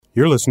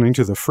You're listening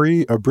to the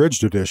free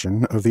abridged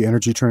edition of the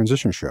Energy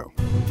Transition Show.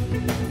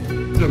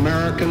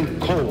 American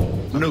coal,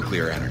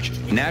 nuclear energy,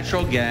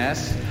 natural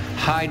gas,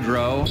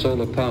 hydro,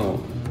 solar power,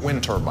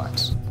 wind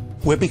turbines.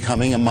 We're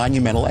becoming a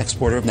monumental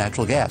exporter of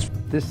natural gas.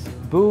 This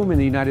boom in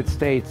the United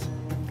States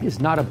is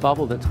not a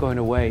bubble that's going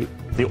away.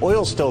 The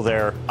oil's still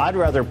there. I'd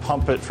rather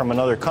pump it from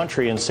another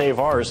country and save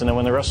ours, and then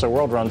when the rest of the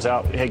world runs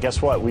out, hey,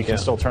 guess what? We can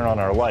still turn on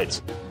our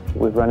lights.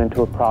 We've run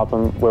into a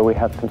problem where we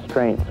have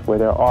constraints, where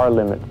there are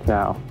limits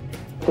now.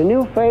 The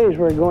new phase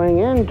we're going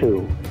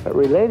into,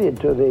 related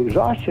to the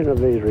exhaustion of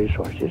these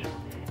resources,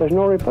 there's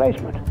no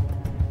replacement.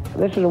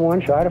 This is a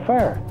one-shot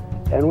affair,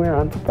 and we're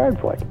unprepared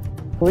for it.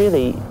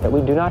 Really,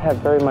 we do not have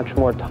very much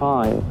more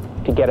time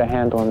to get a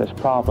handle on this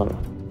problem.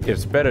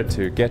 It's better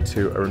to get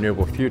to a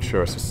renewable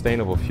future, a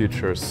sustainable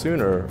future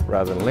sooner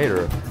rather than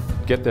later.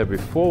 Get there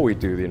before we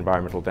do the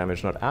environmental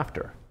damage, not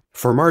after.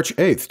 For March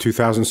 8th,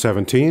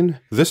 2017,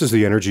 this is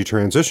the Energy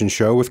Transition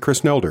Show with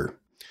Chris Nelder.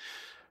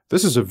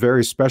 This is a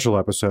very special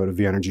episode of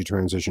the Energy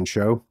Transition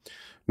Show,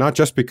 not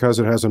just because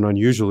it has an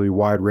unusually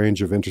wide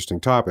range of interesting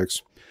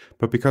topics,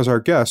 but because our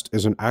guest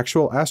is an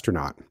actual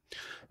astronaut.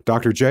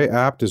 Dr. Jay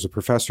Abt is a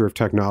professor of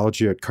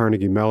technology at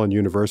Carnegie Mellon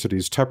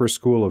University's Tepper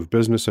School of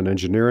Business and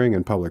Engineering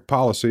and Public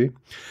Policy,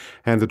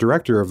 and the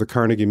director of the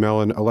Carnegie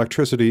Mellon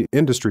Electricity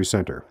Industry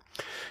Center.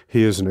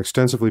 He is an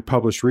extensively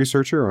published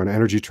researcher on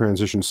energy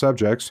transition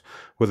subjects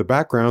with a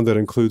background that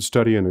includes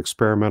study in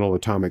experimental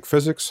atomic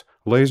physics,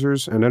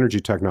 lasers, and energy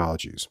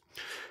technologies.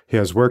 He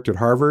has worked at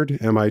Harvard,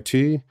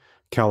 MIT,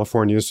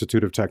 California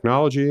Institute of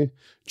Technology,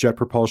 Jet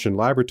Propulsion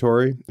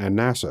Laboratory, and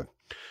NASA.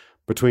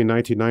 Between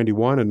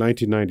 1991 and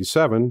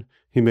 1997,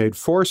 he made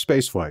 4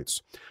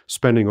 spaceflights,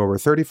 spending over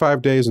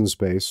 35 days in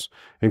space,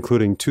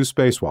 including 2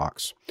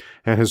 spacewalks,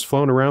 and has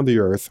flown around the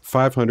Earth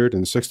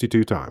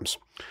 562 times.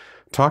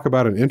 Talk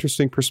about an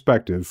interesting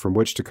perspective from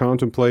which to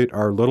contemplate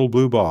our little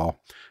blue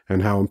ball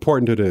and how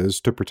important it is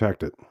to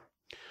protect it.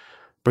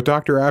 But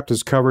Dr. Abt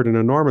has covered an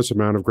enormous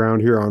amount of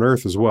ground here on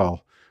Earth as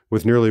well,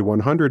 with nearly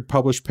 100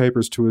 published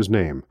papers to his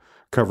name,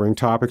 covering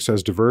topics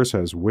as diverse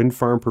as wind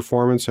farm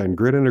performance and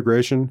grid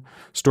integration,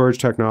 storage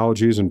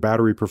technologies and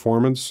battery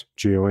performance,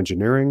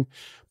 geoengineering,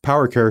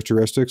 power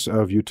characteristics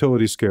of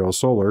utility-scale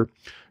solar,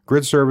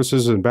 grid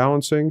services and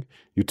balancing,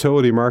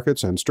 utility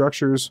markets and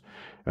structures,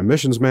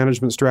 emissions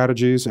management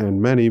strategies,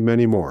 and many,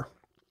 many more.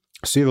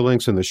 See the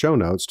links in the show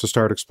notes to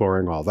start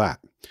exploring all that.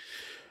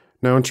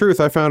 Now, in truth,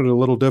 I found it a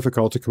little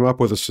difficult to come up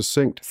with a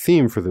succinct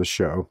theme for this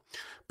show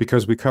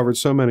because we covered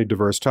so many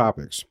diverse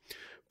topics.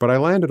 But I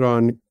landed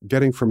on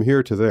getting from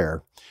here to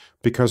there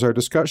because our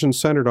discussion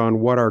centered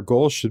on what our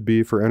goals should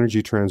be for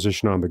energy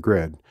transition on the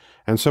grid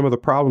and some of the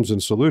problems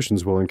and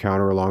solutions we'll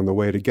encounter along the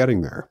way to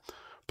getting there.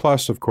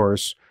 Plus, of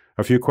course,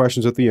 a few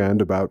questions at the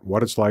end about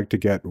what it's like to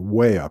get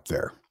way up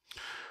there.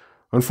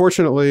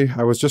 Unfortunately,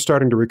 I was just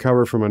starting to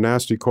recover from a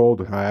nasty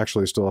cold I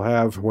actually still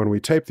have when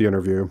we taped the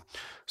interview,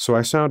 so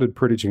I sounded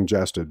pretty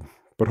congested,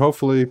 but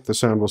hopefully the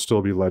sound will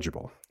still be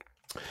legible.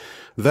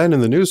 Then in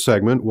the news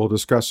segment, we'll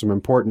discuss some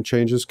important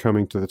changes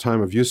coming to the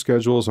time of use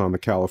schedules on the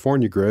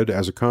California grid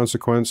as a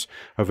consequence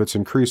of its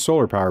increased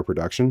solar power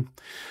production,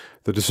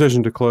 the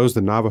decision to close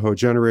the Navajo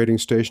Generating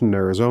Station in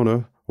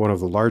Arizona, one of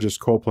the largest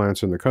coal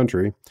plants in the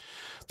country,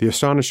 the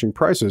astonishing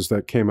prices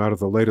that came out of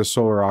the latest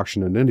solar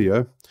auction in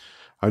India,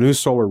 a new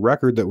solar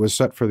record that was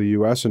set for the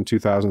U.S. in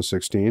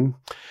 2016,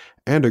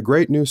 and a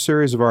great new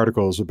series of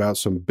articles about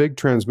some big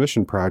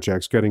transmission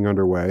projects getting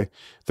underway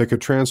that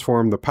could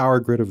transform the power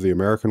grid of the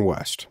American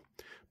West.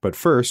 But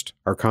first,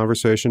 our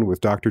conversation with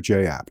Dr.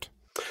 Jay Abt.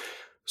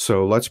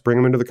 So let's bring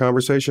him into the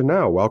conversation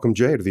now. Welcome,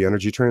 Jay, to the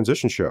Energy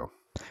Transition Show.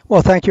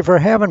 Well, thank you for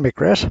having me,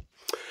 Chris.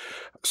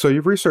 So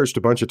you've researched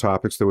a bunch of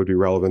topics that would be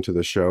relevant to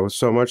this show,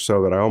 so much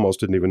so that I almost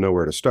didn't even know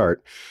where to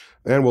start.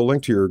 And we'll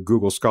link to your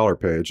Google Scholar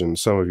page and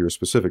some of your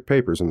specific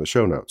papers in the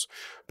show notes.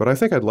 But I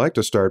think I'd like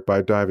to start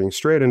by diving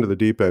straight into the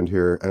deep end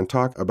here and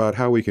talk about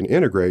how we can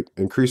integrate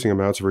increasing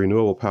amounts of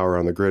renewable power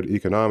on the grid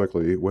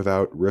economically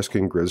without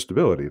risking grid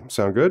stability.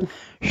 Sound good?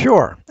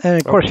 Sure. And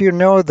of course, you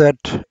know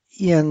that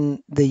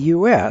in the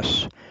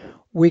U.S.,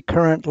 we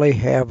currently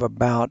have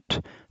about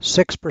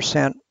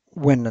 6%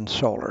 wind and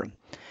solar.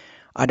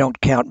 I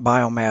don't count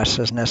biomass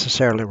as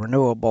necessarily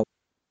renewable.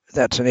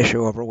 That's an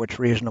issue over which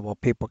reasonable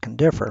people can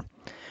differ.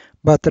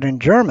 But that in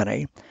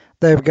Germany,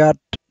 they've got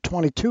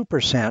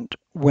 22%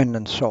 wind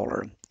and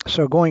solar.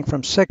 So going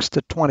from 6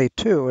 to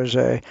 22 is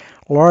a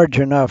large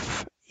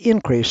enough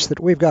increase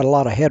that we've got a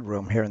lot of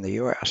headroom here in the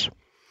U.S.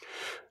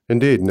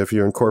 Indeed, and if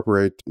you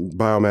incorporate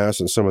biomass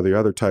and some of the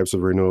other types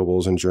of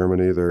renewables in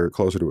Germany, they're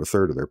closer to a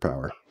third of their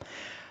power.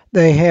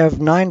 They have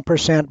 9%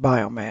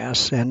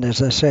 biomass, and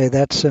as I say,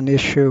 that's an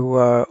issue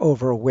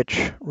over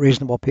which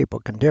reasonable people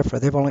can differ.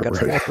 They've only got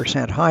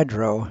 4%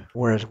 hydro,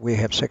 whereas we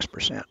have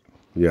 6%.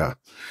 Yeah.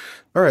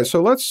 All right,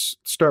 so let's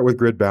start with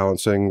grid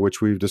balancing, which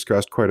we've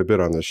discussed quite a bit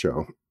on this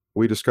show.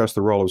 We discussed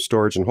the role of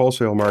storage in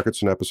wholesale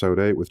markets in Episode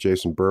 8 with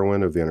Jason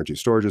Berwin of the Energy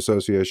Storage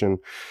Association.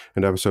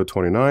 In Episode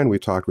 29, we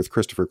talked with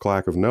Christopher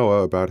Clack of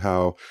NOAA about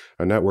how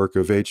a network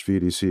of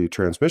HVDC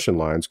transmission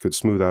lines could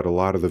smooth out a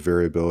lot of the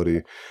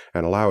variability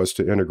and allow us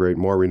to integrate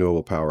more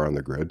renewable power on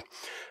the grid.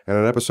 And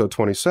in Episode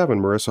 27,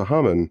 Marissa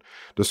Humman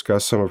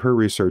discussed some of her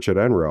research at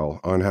NREL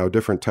on how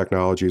different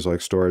technologies like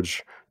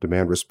storage,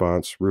 demand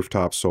response,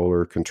 rooftop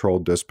solar,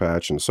 controlled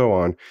dispatch, and so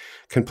on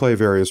can play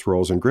various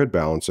roles in grid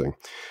balancing.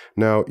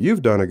 Now,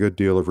 you've done a good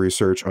deal of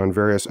research on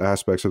various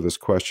aspects of this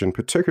question,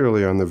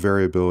 particularly on the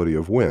variability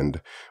of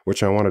wind,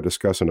 which I want to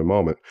discuss in a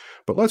moment.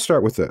 But let's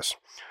start with this.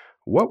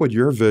 What would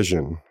your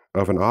vision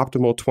of an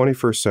optimal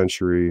 21st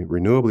century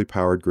renewably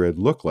powered grid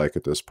look like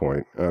at this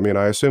point? I mean,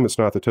 I assume it's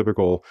not the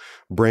typical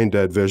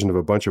brain-dead vision of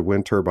a bunch of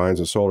wind turbines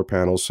and solar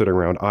panels sitting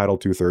around idle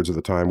 2/3 of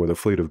the time with a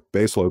fleet of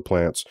baseload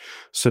plants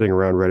sitting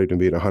around ready to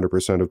meet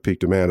 100% of peak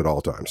demand at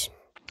all times.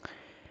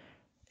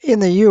 In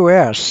the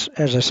U.S.,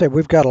 as I said,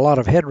 we've got a lot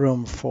of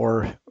headroom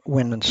for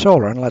wind and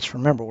solar, and let's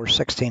remember we're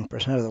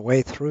 16% of the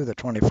way through the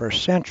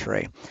 21st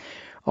century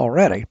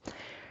already.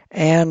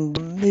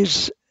 And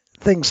these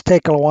things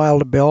take a while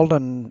to build,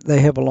 and they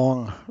have a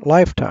long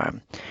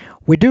lifetime.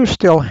 We do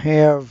still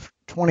have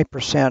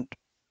 20%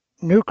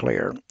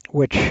 nuclear,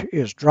 which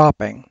is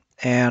dropping,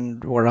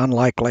 and we're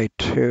unlikely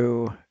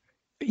to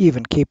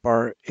even keep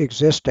our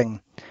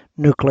existing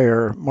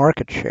nuclear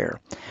market share.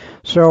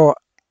 So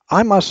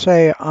I must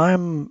say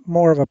I'm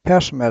more of a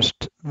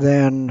pessimist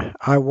than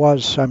I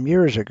was some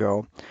years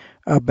ago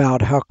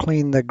about how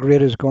clean the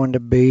grid is going to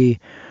be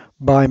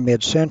by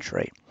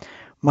mid-century.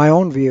 My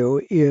own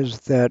view is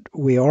that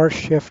we are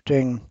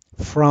shifting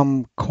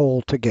from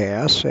coal to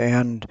gas,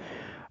 and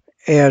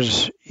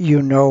as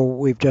you know,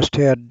 we've just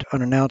had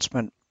an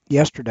announcement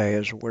yesterday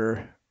as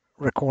we're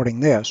recording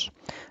this,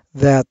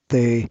 that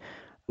the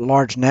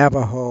large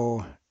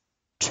Navajo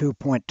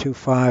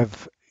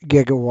 2.25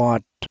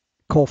 gigawatt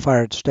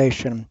coal-fired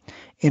station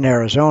in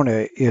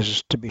Arizona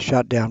is to be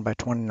shut down by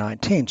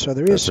 2019. So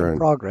there is some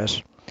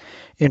progress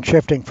in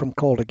shifting from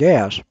coal to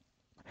gas.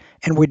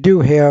 And we do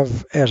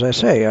have, as I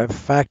say, a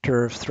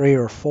factor of 3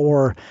 or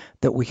 4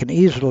 that we can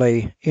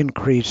easily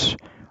increase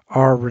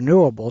our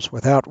renewables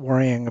without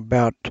worrying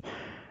about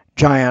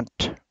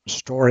giant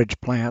storage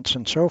plants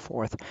and so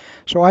forth.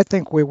 So I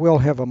think we will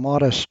have a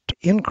modest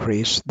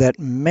increase that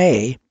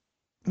may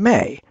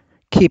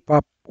keep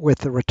up with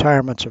the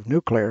retirements of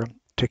nuclear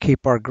to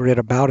keep our grid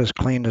about as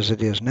clean as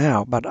it is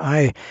now. But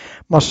I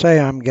must say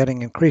I'm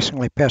getting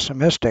increasingly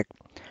pessimistic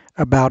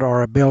about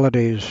our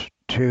abilities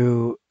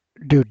to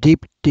do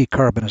deep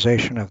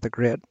decarbonization of the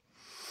grid.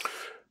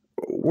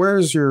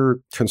 Where's your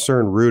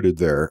concern rooted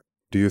there?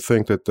 Do you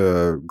think that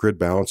the grid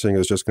balancing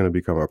is just going to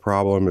become a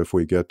problem if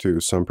we get to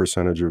some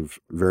percentage of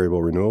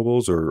variable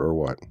renewables, or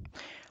what?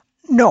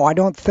 No, I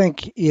don't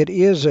think it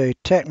is a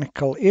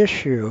technical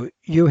issue.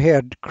 You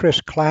had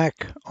Chris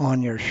Clack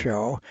on your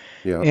show,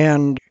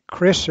 and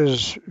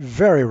Chris's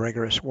very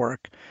rigorous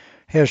work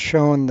has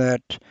shown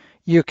that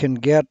you can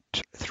get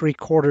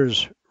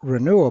 3/4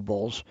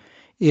 renewables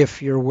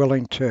if you're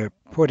willing to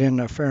put in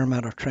a fair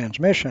amount of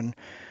transmission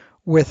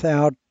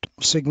without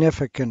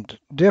significant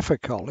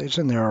difficulties.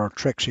 And there are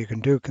tricks you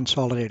can do,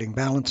 consolidating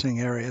balancing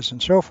areas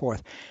and so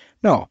forth.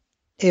 No,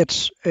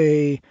 it's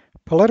a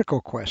political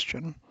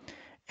question,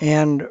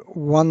 and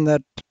one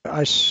that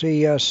I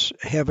see us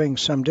having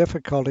some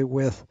difficulty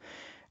with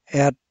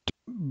at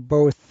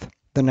both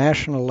the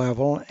national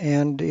level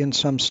and in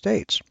some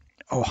states.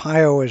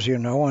 Ohio, as you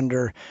know,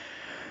 under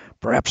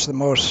perhaps the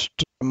most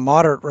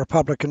moderate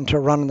Republican to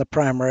run in the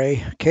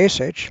primary,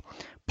 Kasich,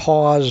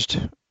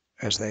 paused,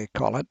 as they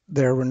call it,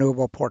 their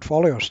renewable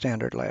portfolio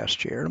standard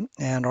last year,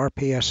 and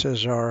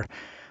RPSs are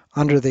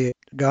under the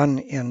gun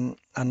in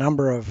a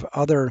number of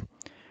other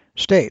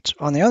states.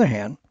 On the other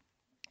hand,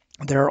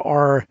 there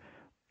are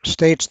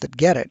states that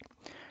get it,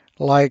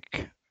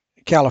 like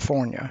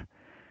California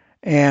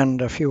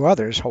and a few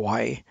others,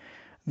 Hawaii,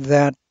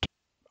 that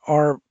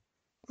are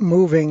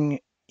moving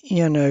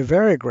in a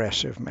very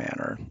aggressive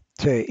manner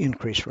to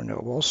increase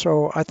renewables.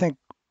 So I think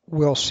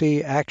we'll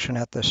see action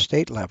at the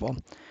state level,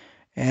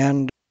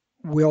 and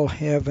we'll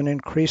have an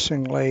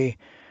increasingly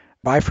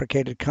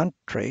bifurcated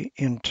country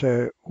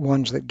into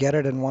ones that get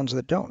it and ones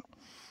that don't.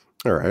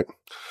 All right.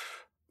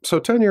 So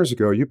 10 years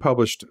ago, you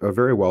published a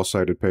very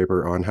well-cited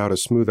paper on how to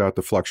smooth out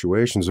the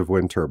fluctuations of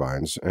wind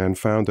turbines and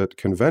found that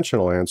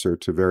conventional answer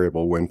to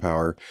variable wind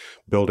power,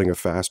 building a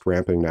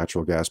fast-ramping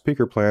natural gas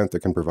peaker plant that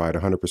can provide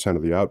 100%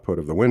 of the output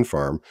of the wind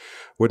farm,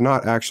 would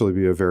not actually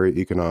be a very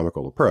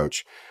economical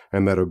approach,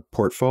 and that a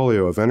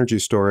portfolio of energy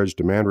storage,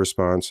 demand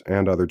response,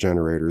 and other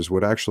generators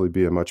would actually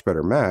be a much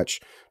better match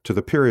to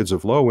the periods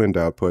of low wind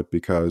output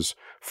because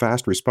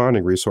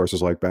fast-responding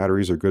resources like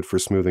batteries are good for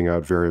smoothing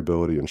out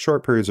variability in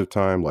short periods of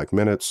time, like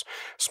minutes.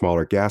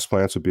 Smaller gas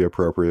plants would be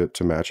appropriate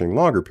to matching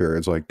longer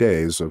periods, like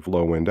days, of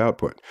low wind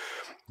output.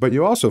 But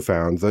you also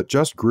found that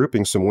just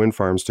grouping some wind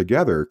farms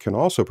together can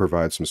also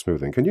provide some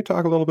smoothing. Can you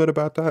talk a little bit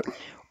about that?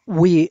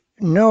 We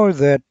know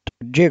that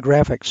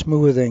geographic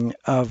smoothing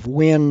of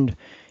wind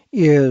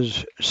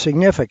is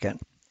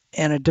significant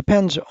And it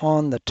depends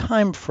on the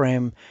time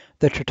frame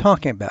that you're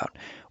talking about.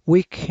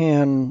 We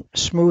can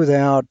smooth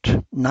out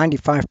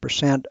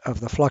 95% of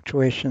the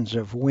fluctuations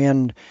of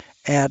wind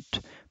at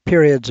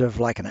periods of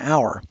like an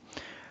hour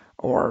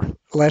or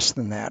less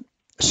than that,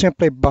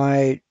 simply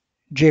by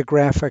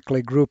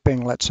geographically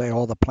grouping, let's say,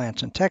 all the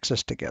plants in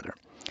Texas together.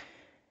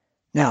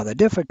 Now, the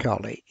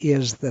difficulty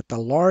is that the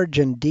large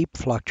and deep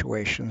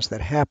fluctuations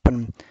that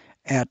happen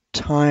at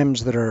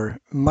times that are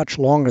much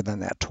longer than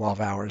that,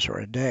 12 hours or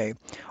a day,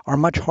 are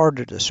much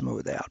harder to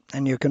smooth out.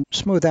 And you can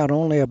smooth out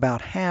only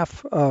about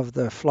half of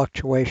the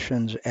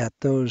fluctuations at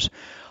those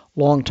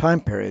long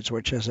time periods,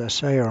 which, as I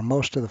say, are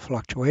most of the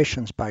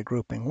fluctuations by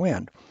grouping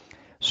wind.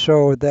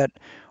 So that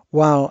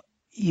while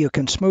you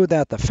can smooth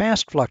out the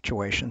fast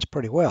fluctuations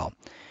pretty well,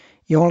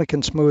 you only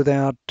can smooth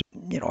out,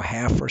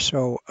 half or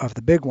so of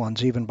the big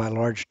ones, even by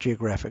large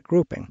geographic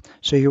grouping.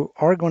 So you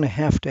are going to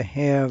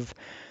have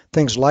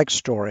things like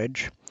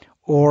storage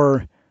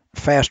or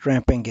fast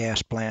ramping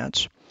gas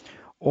plants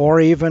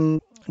or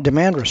even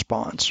demand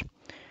response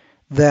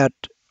that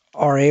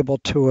are able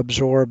to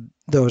absorb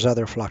those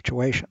other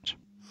fluctuations.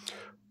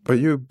 But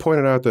you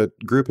pointed out that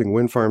grouping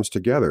wind farms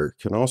together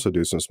can also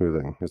do some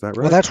smoothing. Is that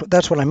right? Well,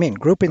 that's what I mean.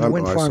 Grouping the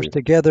wind farms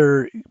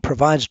together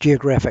provides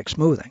geographic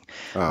smoothing,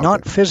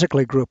 not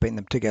physically grouping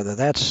them together.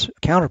 That's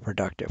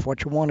counterproductive.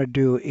 What you want to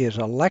do is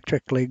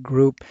electrically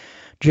group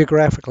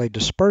geographically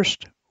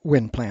dispersed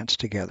wind plants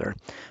together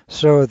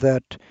so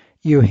that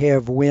you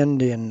have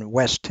wind in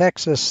West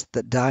Texas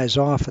that dies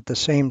off at the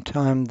same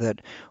time that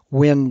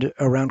wind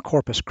around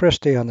Corpus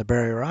Christi on the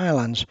Barrier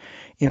Islands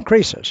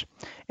increases,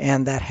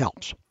 and that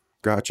helps.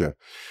 Gotcha.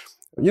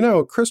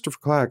 Christopher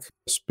Clack,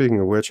 speaking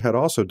of which, had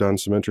also done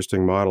some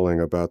interesting modeling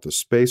about the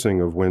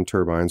spacing of wind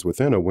turbines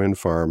within a wind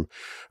farm,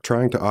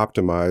 trying to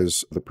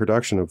optimize the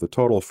production of the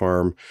total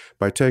farm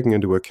by taking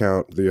into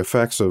account the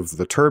effects of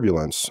the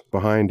turbulence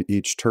behind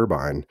each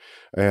turbine,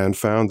 and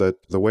found that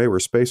the way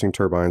we're spacing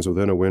turbines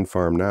within a wind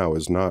farm now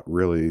is not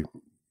really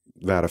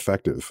that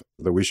effective,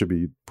 that we should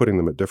be putting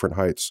them at different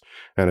heights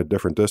and at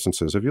different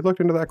distances. Have you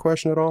looked into that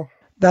question at all?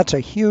 That's a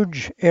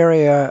huge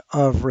area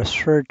of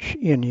research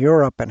in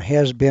Europe and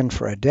has been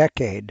for a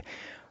decade.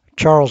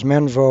 Charles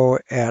Menvo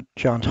at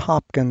Johns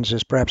Hopkins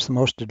is perhaps the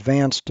most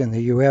advanced in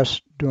the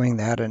U.S. doing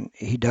that, and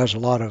he does a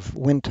lot of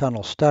wind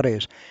tunnel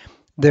studies.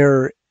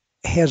 There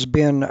has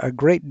been a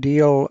great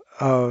deal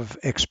of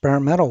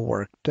experimental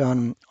work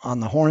done on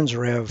the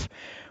Hornsrev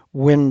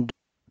wind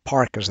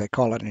park, as they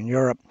call it in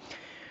Europe,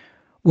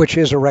 which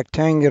is a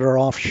rectangular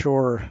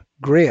offshore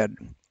grid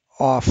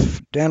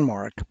off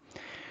Denmark,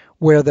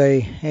 where they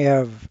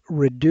have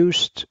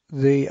reduced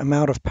the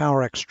amount of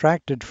power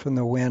extracted from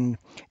the wind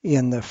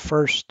in the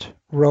first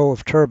row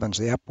of turbines,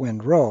 the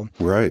upwind row,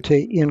 right, to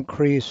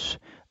increase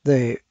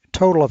the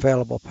total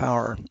available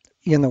power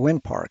in the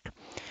wind park.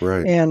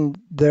 Right. And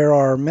there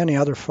are many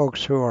other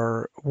folks who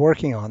are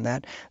working on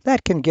that.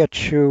 That can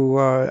get you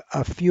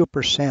a few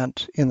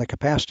percent in the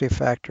capacity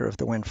factor of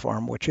the wind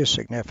farm, which is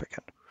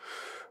significant.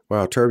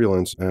 Wow,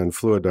 turbulence and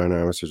fluid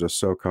dynamics are just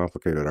so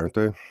complicated, aren't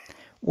they?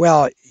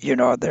 Well,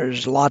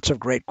 there's lots of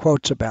great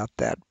quotes about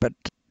that, but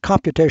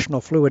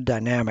computational fluid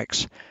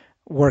dynamics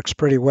works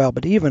pretty well.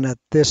 But even at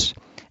this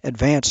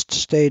advanced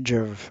stage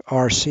of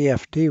our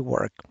CFD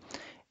work,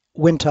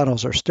 wind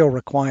tunnels are still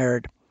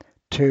required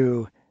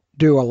to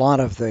do a lot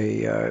of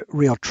the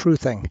real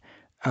truthing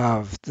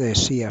of the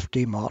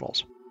CFD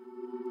models.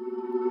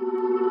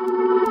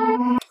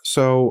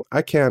 So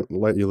I can't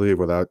let you leave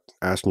without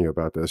asking you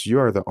about this. You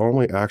are the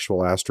only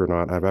actual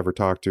astronaut I've ever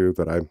talked to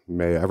that I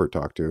may ever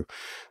talk to.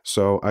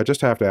 So I just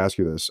have to ask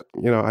you this.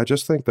 I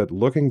just think that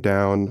looking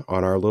down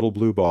on our little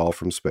blue ball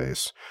from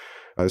space,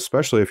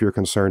 especially if you're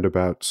concerned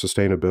about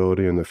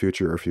sustainability and the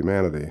future of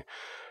humanity,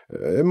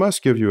 it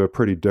must give you a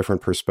pretty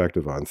different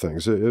perspective on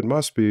things. It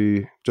must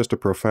be just a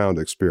profound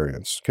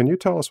experience. Can you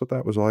tell us what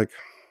that was like?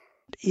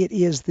 It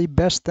is the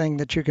best thing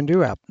that you can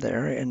do out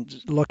there, and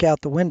look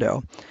out the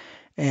window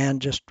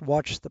and just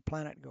watch the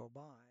planet go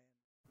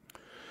by.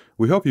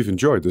 We hope you've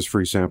enjoyed this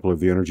free sample of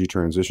the Energy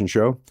Transition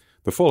Show.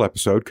 The full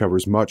episode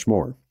covers much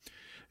more.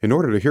 In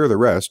order to hear the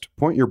rest,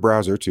 point your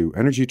browser to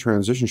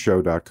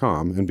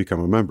energytransitionshow.com and become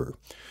a member.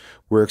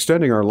 We're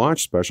extending our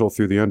launch special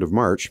through the end of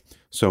March,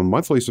 so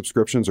monthly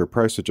subscriptions are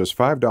priced at just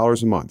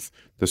 $5 a month,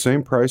 the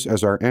same price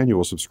as our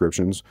annual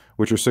subscriptions,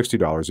 which are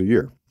 $60 a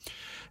year.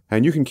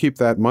 And you can keep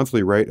that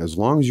monthly rate as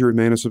long as you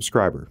remain a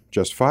subscriber,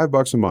 just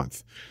 $5 a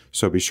month.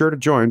 So be sure to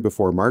join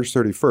before March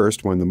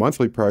 31st when the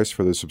monthly price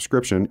for the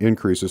subscription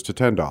increases to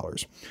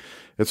 $10.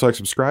 It's like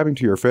subscribing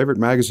to your favorite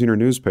magazine or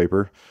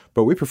newspaper,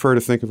 but we prefer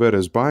to think of it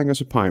as buying us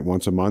a pint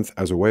once a month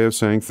as a way of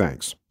saying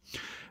thanks.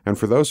 And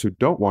for those who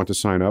don't want to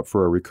sign up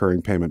for a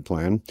recurring payment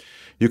plan,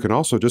 you can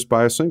also just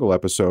buy a single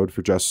episode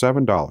for just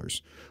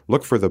 $7.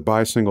 Look for the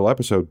Buy Single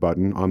Episode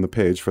button on the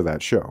page for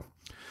that show.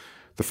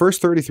 The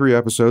first 33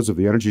 episodes of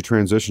the Energy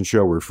Transition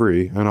Show were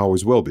free and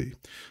always will be.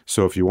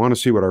 So if you want to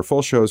see what our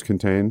full shows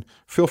contain,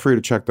 feel free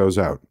to check those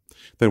out.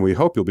 Then we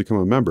hope you'll become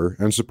a member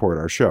and support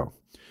our show.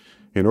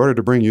 In order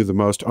to bring you the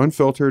most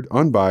unfiltered,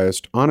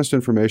 unbiased, honest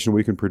information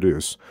we can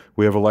produce,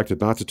 we have elected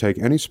not to take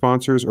any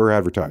sponsors or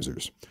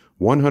advertisers.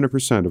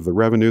 100% of the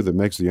revenue that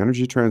makes the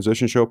Energy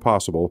Transition Show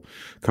possible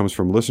comes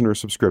from listener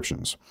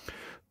subscriptions.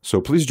 So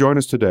please join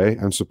us today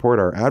and support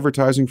our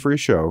advertising-free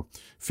show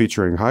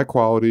featuring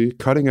high-quality,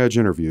 cutting-edge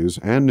interviews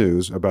and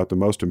news about the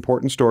most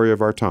important story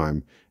of our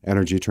time,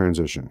 energy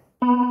transition.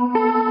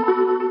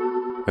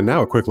 And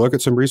now a quick look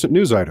at some recent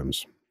news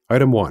items.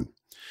 Item 1.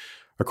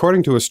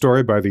 According to a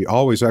story by the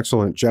always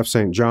excellent Jeff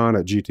St. John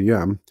at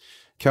GTM,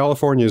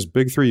 California's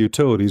Big Three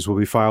utilities will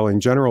be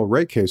filing general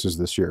rate cases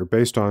this year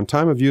based on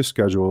time-of-use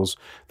schedules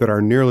that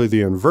are nearly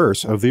the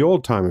inverse of the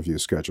old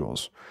time-of-use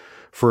schedules.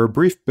 For a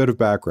brief bit of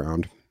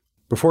background,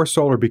 before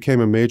solar became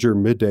a major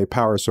midday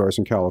power source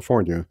in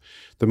California,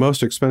 the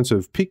most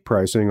expensive peak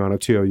pricing on a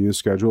TOU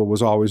schedule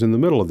was always in the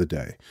middle of the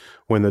day,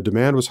 when the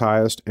demand was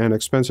highest and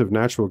expensive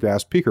natural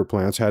gas peaker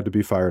plants had to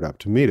be fired up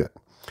to meet it.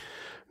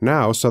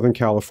 Now, Southern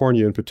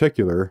California in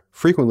particular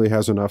frequently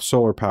has enough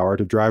solar power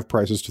to drive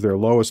prices to their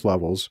lowest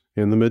levels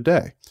in the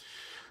midday.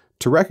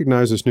 To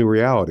recognize this new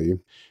reality,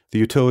 the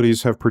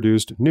utilities have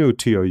produced new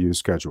TOU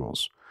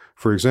schedules.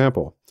 For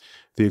example,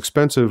 the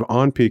expensive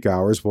on-peak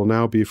hours will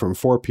now be from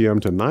 4 p.m.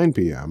 to 9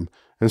 p.m.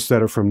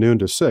 instead of from noon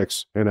to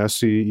 6 in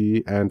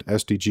SCE and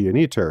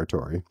SDG&E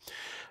territory,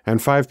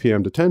 and 5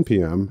 p.m. to 10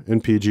 p.m. in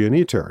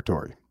PG&E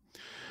territory.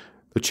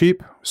 The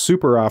cheap,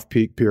 super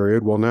off-peak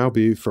period will now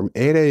be from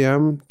 8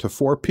 a.m. to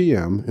 4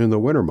 p.m. in the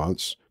winter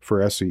months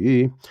for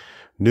SCE,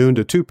 noon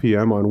to 2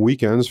 p.m. on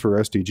weekends for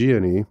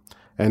SDG&E,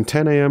 and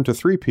 10 a.m. to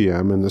 3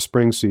 p.m. in the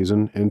spring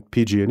season in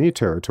PG&E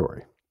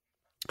territory.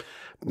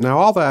 Now,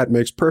 all that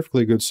makes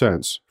perfectly good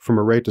sense from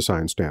a rate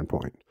design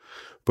standpoint,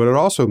 but it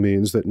also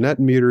means that net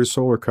meters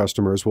solar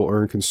customers will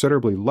earn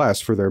considerably less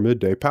for their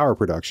midday power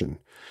production.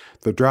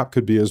 The drop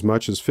could be as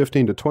much as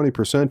 15 to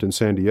 20% in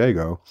San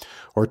Diego,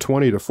 or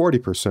 20 to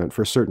 40%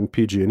 for certain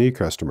PG&E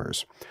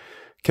customers.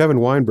 Kevin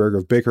Weinberg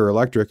of Baker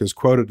Electric is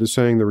quoted as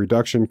saying the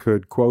reduction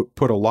could, quote,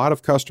 put a lot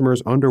of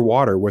customers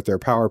underwater with their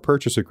power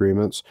purchase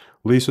agreements,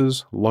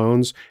 leases,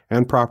 loans,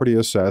 and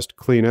property-assessed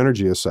clean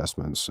energy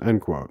assessments,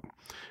 end quote,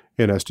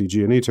 in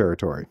SDG&E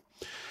territory.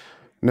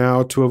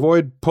 Now, to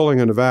avoid pulling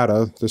a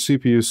Nevada, the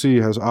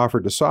CPUC has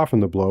offered to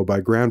soften the blow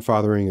by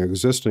grandfathering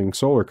existing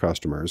solar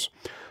customers,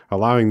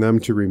 allowing them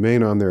to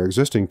remain on their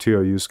existing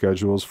TOU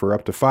schedules for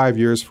up to 5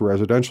 years for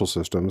residential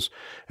systems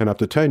and up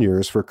to 10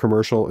 years for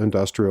commercial,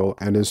 industrial,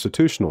 and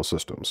institutional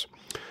systems.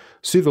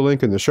 See the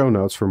link in the show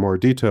notes for more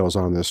details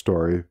on this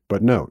story,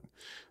 but note,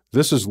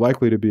 this is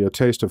likely to be a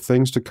taste of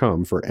things to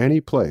come for any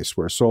place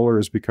where solar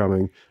is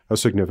becoming a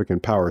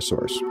significant power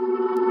source.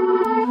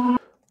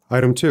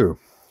 Item 2.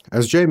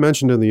 As Jay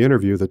mentioned in the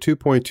interview, the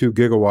 2.2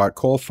 gigawatt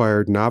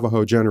coal-fired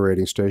Navajo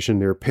generating station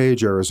near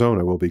Page,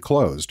 Arizona will be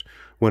closed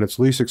when its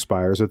lease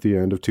expires at the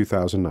end of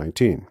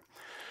 2019.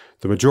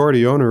 The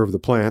majority owner of the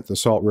plant, the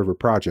Salt River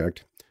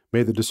Project,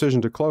 made the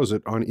decision to close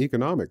it on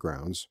economic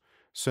grounds,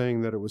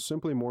 saying that it was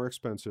simply more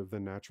expensive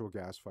than natural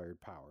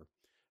gas-fired power.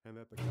 And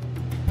that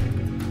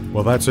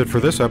Well, that's it for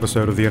this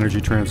episode of the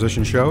Energy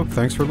Transition Show.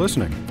 Thanks for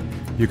listening.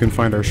 You can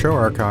find our show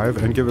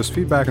archive and give us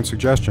feedback and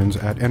suggestions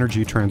at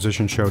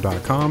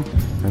energytransitionshow.com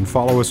and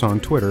follow us on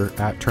Twitter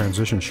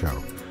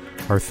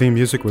 @TransitionShow. Our theme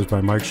music was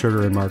by Mike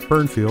Sugar and Mark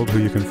Burnfield, who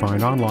you can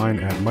find online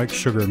at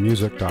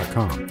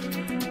MikeSugarMusic.com.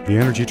 The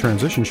Energy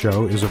Transition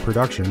Show is a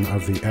production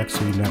of the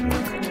XE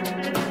Network.